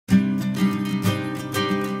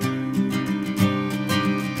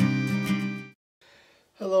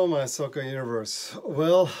Hello, my soccer universe.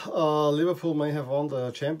 Well, Liverpool may have won the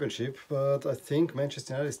championship, but I think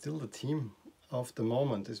Manchester United is still the team of the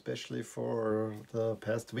moment, especially for the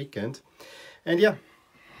past weekend. And yeah,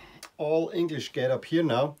 all English get up here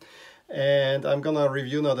now. And I'm gonna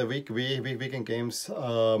review now the weekend games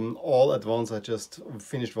all at once. I just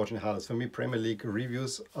finished watching highlights. For me, Premier League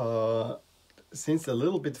reviews, since a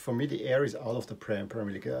little bit for me the air is out of the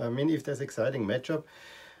Premier League. I mean, if there's exciting matchup,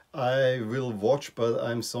 I will watch, but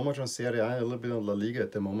I'm so much on Serie A and a little bit on La Liga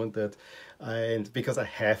at the moment that and because I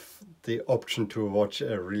have the option to watch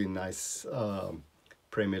a really nice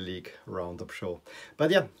Premier League roundup show.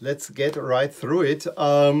 But yeah, let's get right through it.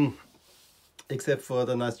 Except for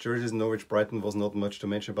the nice jerseys, Norwich Brighton was not much to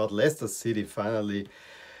mention about. Leicester City finally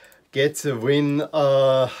gets a win.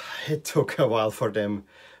 It took a while for them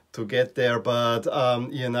to get there, but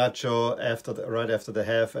Iheanacho right after the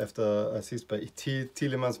half, after assist by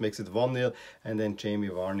Tielemans, makes it 1-0, and then Jamie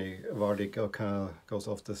Vardy goes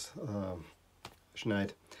off this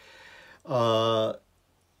schneid.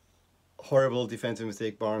 Horrible defensive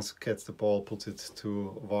mistake. Barnes gets the ball, puts it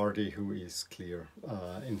to Vardy, who is clear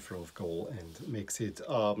in front of goal, and makes it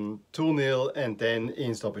 2-0. And then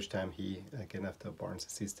in stoppage time, he, again after Barnes'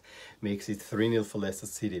 assist, makes it 3-0 for Leicester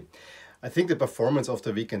City. I think the performance of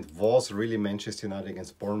the weekend was really Manchester United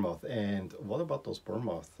against Bournemouth. And what about those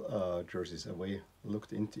Bournemouth jerseys? Away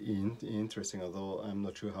looked interesting, although I'm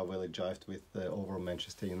not sure how well it jived with the overall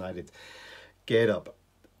Manchester United get-up.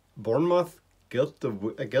 Bournemouth got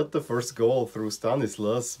the first goal through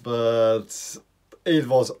Stanislas, but it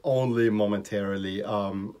was only momentarily.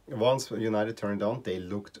 Once United turned on, they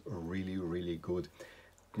looked really, really good.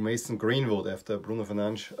 Mason Greenwood, after Bruno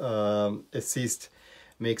Fernandes assist,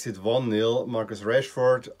 makes it 1-0. Marcus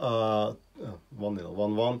Rashford,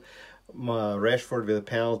 1-1. Rashford with a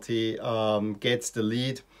penalty gets the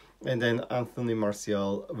lead. And then Anthony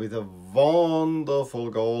Martial with a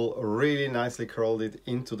wonderful goal, really nicely curled it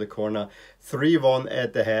into the corner. 3-1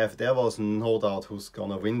 at the half. There was no doubt who's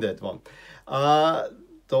gonna win that one.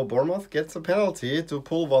 Though Bournemouth gets a penalty to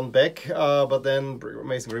pull one back, but then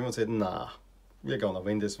Mason Greenwood said, nah, we're gonna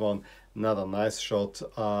win this one. Another nice shot.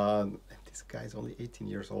 This guy's only 18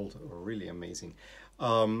 years old, really amazing.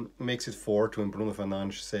 Makes it 4-2, and Bruno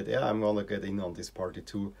Fernandes said, yeah, I'm gonna get in on this party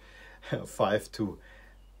too. 5-2.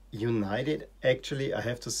 United, actually, I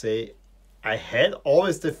have to say, I had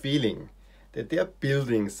always the feeling that they're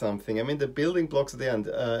building something. I mean, the building blocks are there, and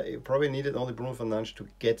it probably needed only Bruno Fernandes to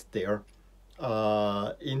get there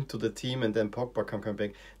into the team, and then Pogba can come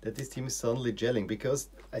back, that this team is suddenly gelling, because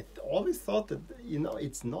I always thought that, you know,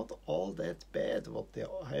 it's not all that bad what they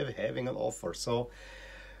have having on offer. So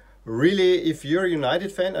really, if you're a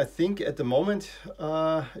United fan, I think at the moment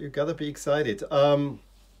you gotta be excited.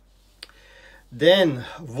 Then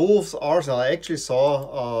Wolves Arsenal. I actually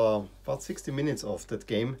saw about 60 minutes of that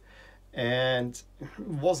game, and it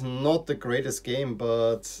was not the greatest game,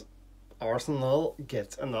 but Arsenal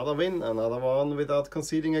gets another win, another one without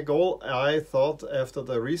conceding a goal. I thought after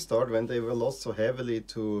the restart, when they were lost so heavily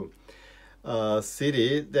to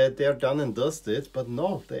City, that they're done and dusted, but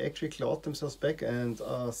no, they actually clawed themselves back, and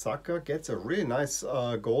Saka gets a really nice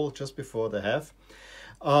goal just before the half.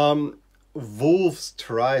 Wolves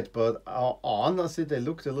tried, but honestly they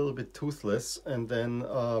looked a little bit toothless, and then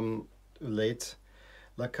late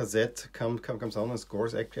Lacazette comes on and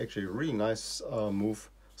scores. Actually a really nice move,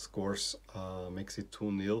 scores, makes it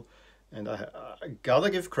 2-0. And I gotta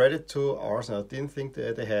give credit to Arsenal. I didn't think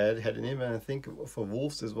that they had it in, and I think for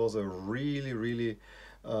Wolves this was a really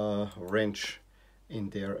wrench in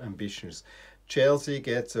their ambitions. Chelsea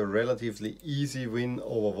gets a relatively easy win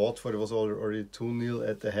over Watford. It was already 2-0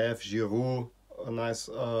 at the half. Giroud, a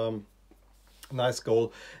nice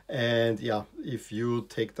goal. And yeah, if you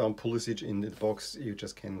take down Pulisic in the box, you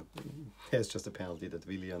just can. There's just a penalty that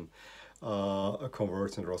Willian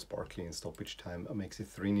converts, and Ross Barkley in stoppage time makes it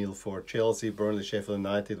 3-0 for Chelsea. Burnley, Sheffield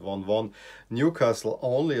United 1-1. Newcastle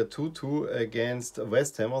only a 2-2 against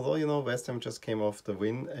West Ham. Although, you know, West Ham just came off the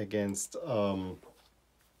win against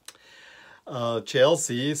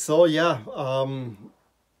Chelsea. So yeah,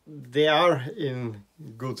 they are in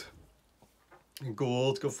good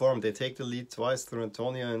form. They take the lead twice through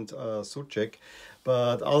Antonio and Souček,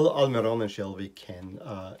 but Almiron and Shelby can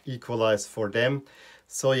equalize for them.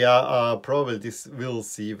 So yeah, probably this will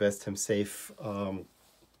see West Ham safe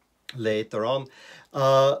later on.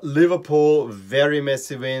 Liverpool, very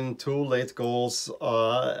messy win, 2 late goals.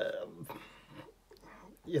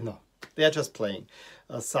 You know, they're just playing.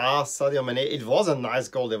 Sadio Mane. It was a nice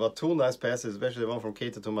goal. There were two nice passes, especially one from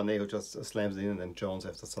Keita to Mane, who just slams it in, and then Jones,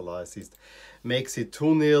 after Salah assist, makes it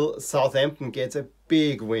 2-0. Southampton gets a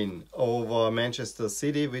big win over Manchester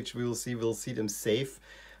City, which we'll see them safe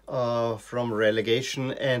from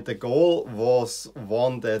relegation. And the goal was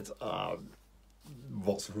one that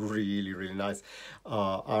was really, really nice.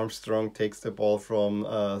 Armstrong takes the ball from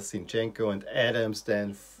Zinchenko, and Adams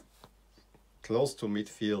then close to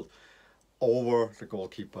midfield over the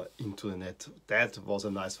goalkeeper into the net. That was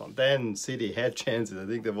a nice one. Then City had chances. I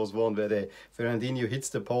think there was one where Fernandinho hits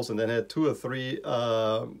the post and then had two or three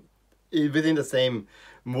within the same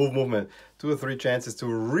movement, 2 or 3 chances to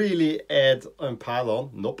really add and pile on.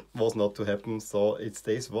 Nope, was not to happen. So it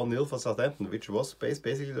stays 1-0 for Southampton, which was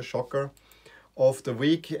basically the shocker of the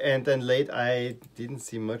week. And then late, I didn't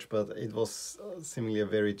see much, but it was seemingly a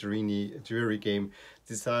very dreary game,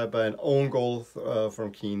 decided by an own goal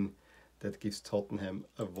from Keane that gives Tottenham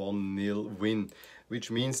a 1-0 win,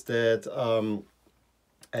 which means that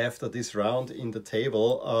after this round in the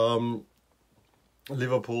table,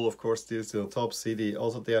 Liverpool, of course, still top, City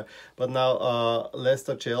also there. But now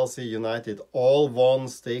Leicester, Chelsea, United, all won,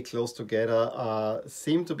 stay close together,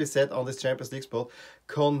 seem to be set on this Champions League spot,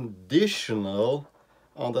 conditional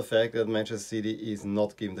on the fact that Manchester City is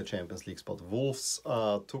not given the Champions League spot. Wolves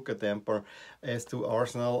took a damper, as to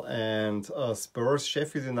Arsenal, and Spurs.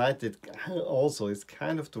 Sheffield United also is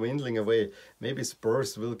kind of dwindling away. Maybe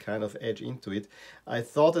Spurs will kind of edge into it. I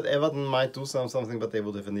thought that Everton might do something, but they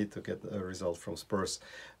would have a need to get a result from Spurs.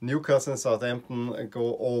 Newcastle and Southampton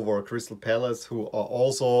go over Crystal Palace, who are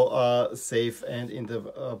also safe and in the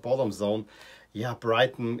bottom zone. Yeah,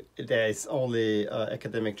 Brighton, there is only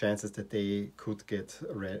academic chances that they could get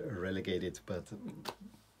relegated, but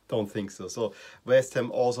don't think so. So West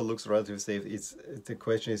Ham also looks relatively safe. The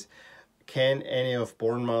question is, can any of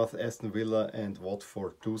Bournemouth, Aston Villa and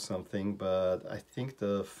Watford do something? But I think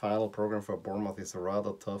the final program for Bournemouth is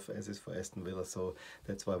rather tough, as is for Aston Villa. So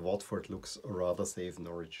that's why Watford looks rather safe.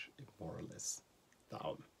 Norwich more or less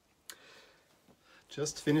down.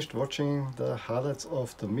 Just finished watching the highlights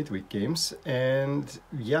of the midweek games, and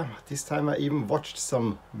yeah, this time I even watched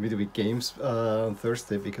some midweek games on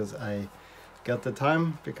Thursday because I got the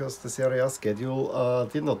time, because the Serie A schedule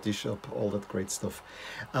did not dish up all that great stuff.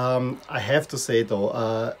 I have to say though,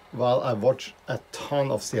 while I watch a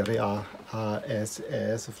ton of Serie A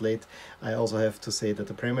as of late, I also have to say that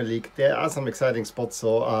the Premier League, there are some exciting spots,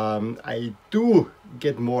 so I do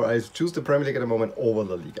get more, I choose the Premier League at the moment over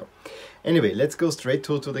La Liga. Anyway, let's go straight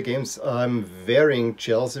to the games. I'm varying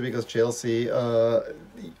Chelsea because Chelsea, well,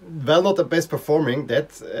 not the best performing.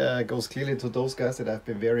 That goes clearly to those guys that I've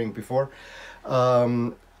been varying before.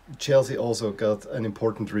 Chelsea also got an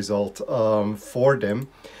important result for them.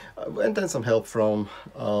 And then some help from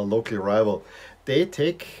local rival. They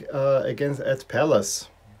take at Palace,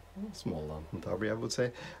 small London derby, I would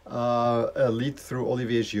say, a lead through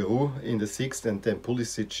Olivier Giroud in the 6th and then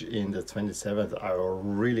Pulisic in the 27th. A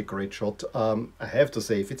really great shot. I have to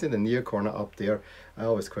say, if it's in the near corner up there, I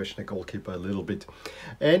always question the goalkeeper a little bit.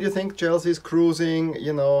 And you think Chelsea's cruising,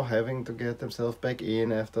 you know, having to get themselves back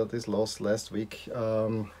in after this loss last week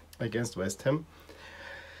against West Ham.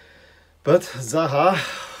 But Zaha,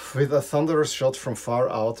 with a thunderous shot from far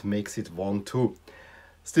out, makes it 1-2.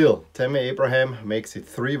 Still, Tammy Abraham makes it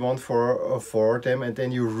 3-1 for them, and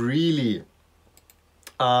then you really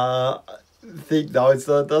think now it's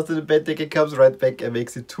does the bad ticket comes right back and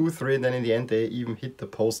makes it 2-3, and then in the end they even hit the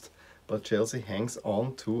post. But Chelsea hangs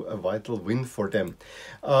on to a vital win for them.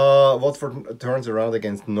 Watford turns around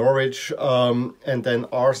against Norwich, and then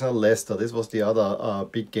Arsenal Leicester. This was the other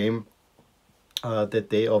big game that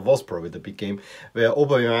day, or was probably the big game, where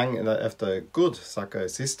Aubameyang, after a good Saka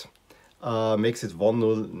assist, makes it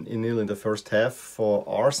 1-0 in the first half for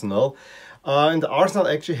Arsenal. And Arsenal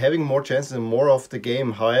actually having more chances and more of the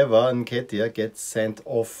game. However, Nketiah gets sent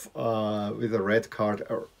off with a red card.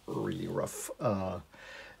 Really rough.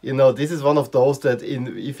 You know, this is one of those that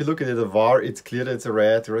if you look at it at VAR, it's clear that it's a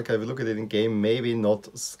red card. If you look at it in game, maybe not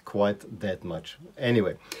quite that much.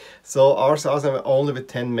 Anyway, so Arsenal only with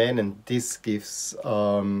 10 men, and this gives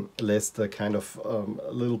Leicester kind of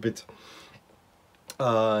a little bit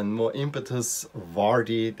more impetus.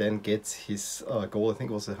 Vardy then gets his goal. I think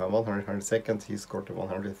it was 102nd. He scored the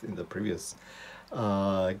 100th in the previous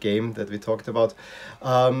game that we talked about,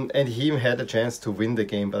 and he had a chance to win the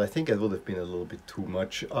game, but I think it would have been a little bit too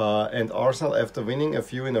much. And Arsenal, after winning a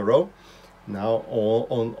few in a row, now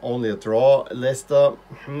on only a draw. Leicester,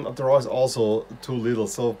 a draw is also too little,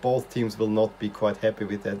 so both teams will not be quite happy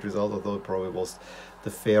with that result, although it probably was the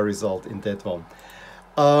fair result in that one.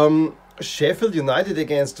 Sheffield United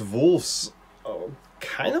against Wolves.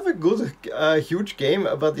 kind of a good, huge game,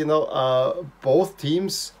 but you know, both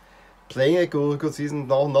teams playing a good season.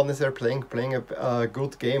 No, not necessarily playing a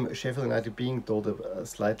good game. Sheffield United being though the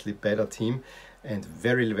slightly better team, and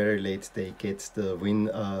very late they get the win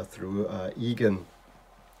through Egan.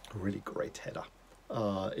 Really great header.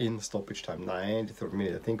 In stoppage time, 93rd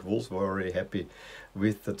minute. I think Wolves were already happy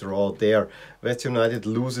with the draw there. West United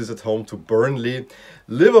loses at home to Burnley.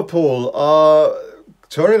 Liverpool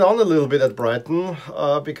turn it on a little bit at Brighton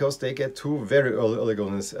because they get two very early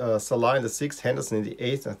goals. Salah in the 6th, Henderson in the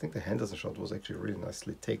 8th. I think the Henderson shot was actually really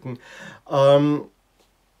nicely taken. And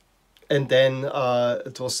then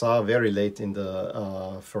Trossard very late in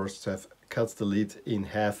the first half cuts the lead in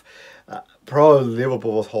half. Probably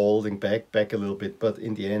Liverpool was holding back a little bit, but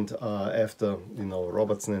in the end, after you know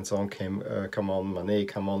Robertson and so on come on, Mane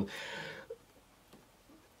come on,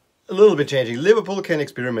 a little bit changing. Liverpool can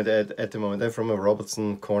experiment at the moment. Then from a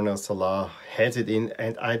Robertson corner, Salah heads it in,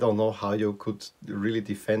 and I don't know how you could really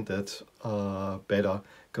defend that better,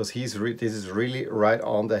 because this is really right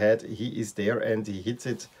on the head. He is there and he hits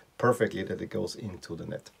it perfectly that it goes into the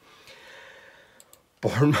net.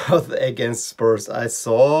 Bournemouth against Spurs. I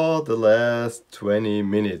saw the last 20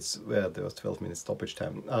 minutes where there was 12 minutes stoppage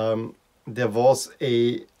time. There was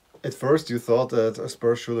at first you thought that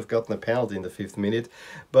Spurs should have gotten a penalty in the 5th minute,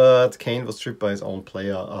 but Kane was tripped by his own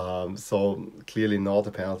player, so clearly not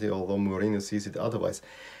a penalty, although Mourinho sees it otherwise.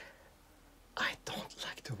 I don't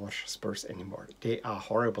like to watch Spurs anymore. They are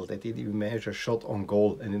horrible. They didn't even manage a shot on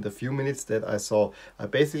goal, and in the few minutes that I saw, I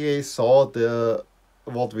basically saw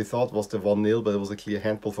what we thought was the 1-0, but it was a clear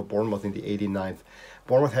handball for Bournemouth in the 89th.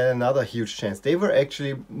 Bournemouth had another huge chance. They were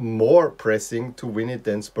actually more pressing to win it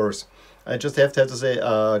than Spurs. I just have to say,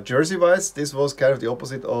 jersey-wise, this was kind of the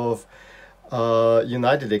opposite of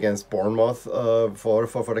United against Bournemouth for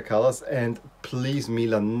the colours. And please,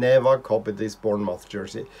 Milan, never copy this Bournemouth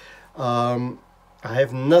jersey. I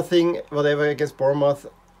have nothing whatever against Bournemouth.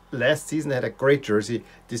 Last season they had a great jersey.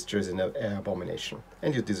 This jersey is an abomination,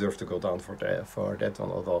 and you deserve to go down for that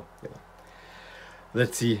one. Although, you know,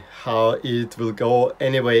 let's see how it will go.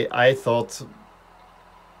 Anyway, I thought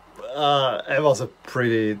it was a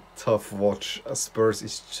pretty tough watch. Spurs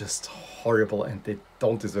is just horrible, and they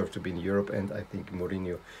don't deserve to be in Europe. And I think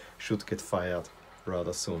Mourinho should get fired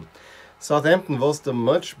rather soon. Southampton was the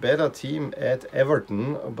much better team at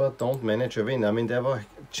Everton, but don't manage a win. I mean, there were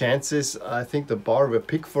chances. I think the bar where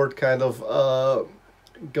Pickford kind of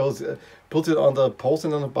puts it on the post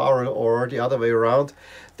and on the bar, or the other way around.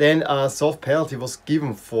 Then a soft penalty was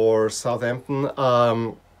given for Southampton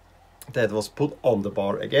that was put on the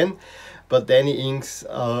bar again. But Danny Ings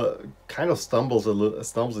kind of stumbles it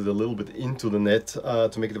a little bit into the net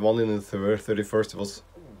to make it 1 in the 31st. It was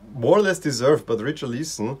more or less deserved, but Richard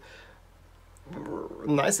Leeson,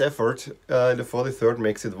 nice effort in the 43rd,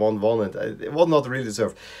 makes it 1-1, and it was not really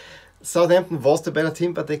deserved. Southampton was the better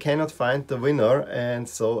team, but they cannot find the winner, and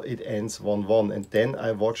so it ends 1-1. And then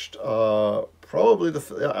I watched I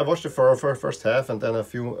watched the first half, and then a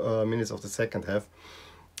few minutes of the second half.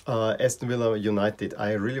 Aston Villa United.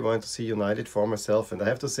 I really wanted to see United for myself, and I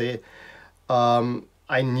have to say,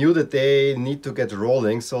 I knew that they need to get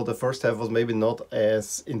rolling, so the first half was maybe not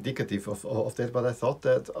as indicative of that, but I thought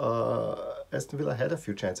that Aston Villa had a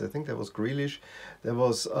few chances. I think there was Grealish, there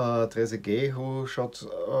was Trezeguet who shot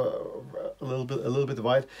a little bit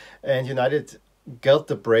wide, and United got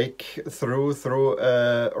the break through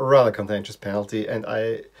a rather contentious penalty, and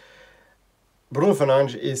Bruno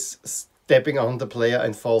Fernandes is stepping on the player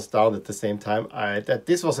and falls down at the same time. That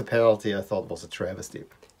this was a penalty, I thought was a travesty.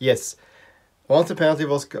 Yes. Once the penalty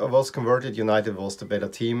was converted, United was the better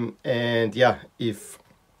team. And yeah, if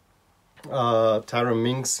Tyrone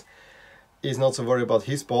Mings is not so worried about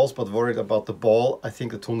his balls, but worried about the ball, I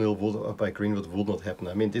think the 2-0 by Greenwood would not happen.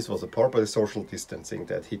 I mean, this was a proper social distancing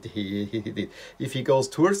that he did. If he goes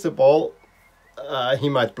towards the ball, he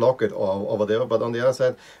might block it over there. But on the other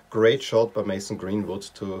side, great shot by Mason Greenwood,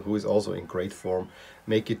 who is also in great form.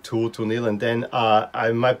 Make it 2-0. And then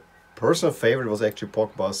my personal favorite was actually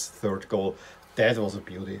Pogba's 3rd goal. That was a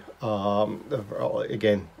beauty.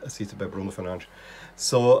 Again, assisted by Bruno Fernandes.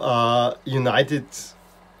 So United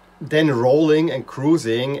then rolling and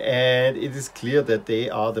cruising, and it is clear that they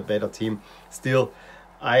are the better team. Still,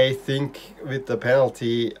 I think with the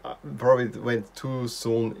penalty, probably went too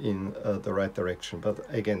soon in the right direction. But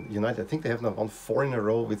again, United, I think they have now won 4 in a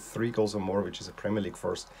row with 3 goals or more, which is a Premier League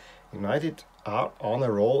first. United are on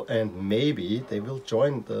a roll, and maybe they will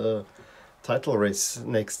join the title race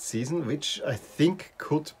next season, which I think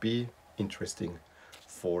could be interesting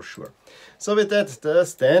for sure. So with that, the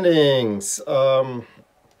standings.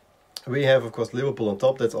 We have, of course, Liverpool on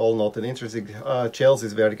top. That's all not an interesting. Chelsea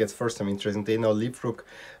is where it gets first time interesting. They now leapfrog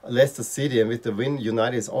Leicester City, and with the win,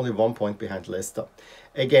 United is only 1 point behind Leicester.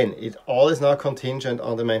 Again, it all is now contingent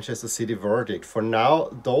on the Manchester City verdict. For now,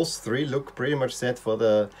 those three look pretty much set for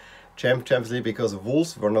the Champions League, because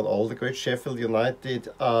Wolves were not all the great. Sheffield United,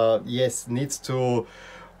 yes, needs to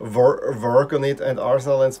work on it, and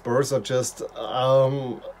Arsenal and Spurs are just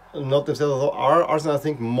not themselves, although Arsenal I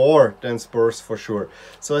think more than Spurs for sure.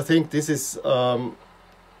 So I think this is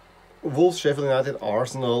Wolves, Sheffield United,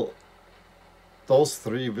 Arsenal. Those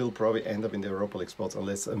three will probably end up in the Europa League spots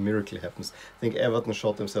unless a miracle happens. I think Everton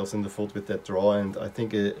shot themselves in the foot with that draw, and I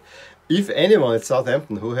think if anyone, it's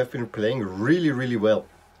Southampton, who have been playing really, really well.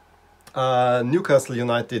 Newcastle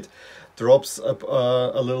United drops up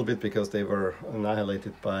a little bit because they were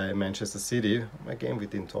annihilated by Manchester City, a game we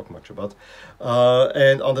didn't talk much about.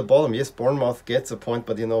 And on the bottom, yes, Bournemouth gets a point,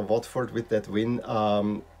 but you know, Watford with that win,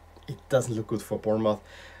 it doesn't look good for Bournemouth.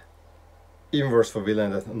 Even worse for Villa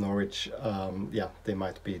and Norwich. Yeah, they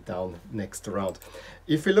might be down next round.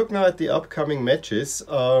 If we look now at the upcoming matches,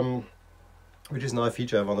 which is now a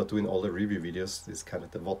feature I want to do in all the review videos. This is kind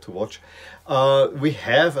of the what to watch. We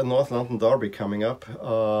have a North London derby coming up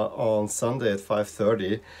on Sunday at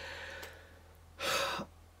 5:30.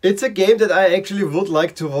 It's a game that I actually would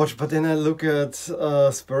like to watch, but then I look at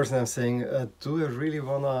Spurs and I'm saying, do I really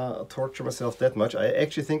want to torture myself that much? I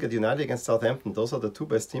actually think at United against Southampton, those are the two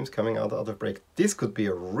best teams coming out of break. This could be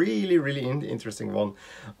a really, really interesting one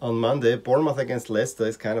on Monday. Bournemouth against Leicester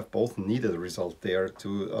is kind of both needed result there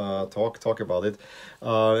to talk about it.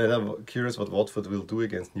 And I'm curious what Watford will do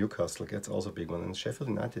against Newcastle. That's also a big one. And Sheffield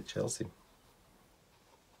United, Chelsea.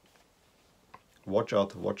 Watch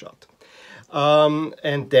out, watch out.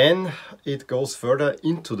 And then it goes further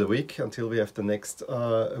into the week until we have the next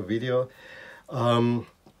video.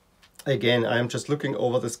 Again, I'm just looking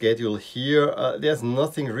over the schedule here. There's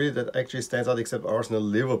nothing really that actually stands out except Arsenal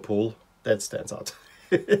Liverpool. That stands out.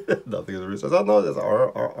 Nothing really stands out. No, that's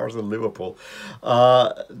Arsenal Liverpool.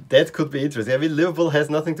 That could be interesting. I mean, Liverpool has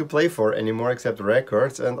nothing to play for anymore except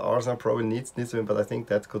records, and Arsenal probably needs to win, but I think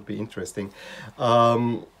that could be interesting.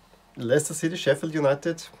 Leicester City, Sheffield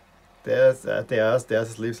United, there's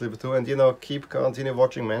leaves Liverpool, and you know, continue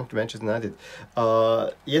watching Manchester United.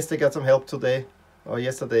 Yes, they got some help today or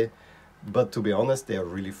yesterday, but to be honest, they are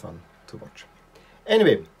really fun to watch.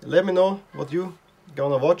 Anyway, let me know what you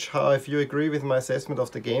gonna watch, if you agree with my assessment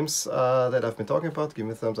of the games that I've been talking about. Give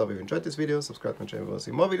me a thumbs up if you enjoyed this video, subscribe to my channel if you want to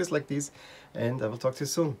see more videos like these, and I will talk to you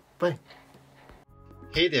soon. Bye!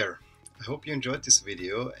 Hey there! I hope you enjoyed this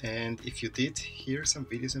video, and if you did, here are some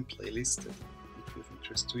videos and playlists that would be of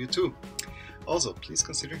interest to you too. Also, please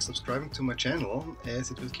consider subscribing to my channel,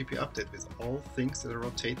 as it will keep you updated with all things that are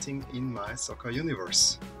rotating in my soccer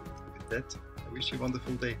universe. With that, I wish you a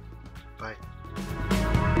wonderful day. Bye.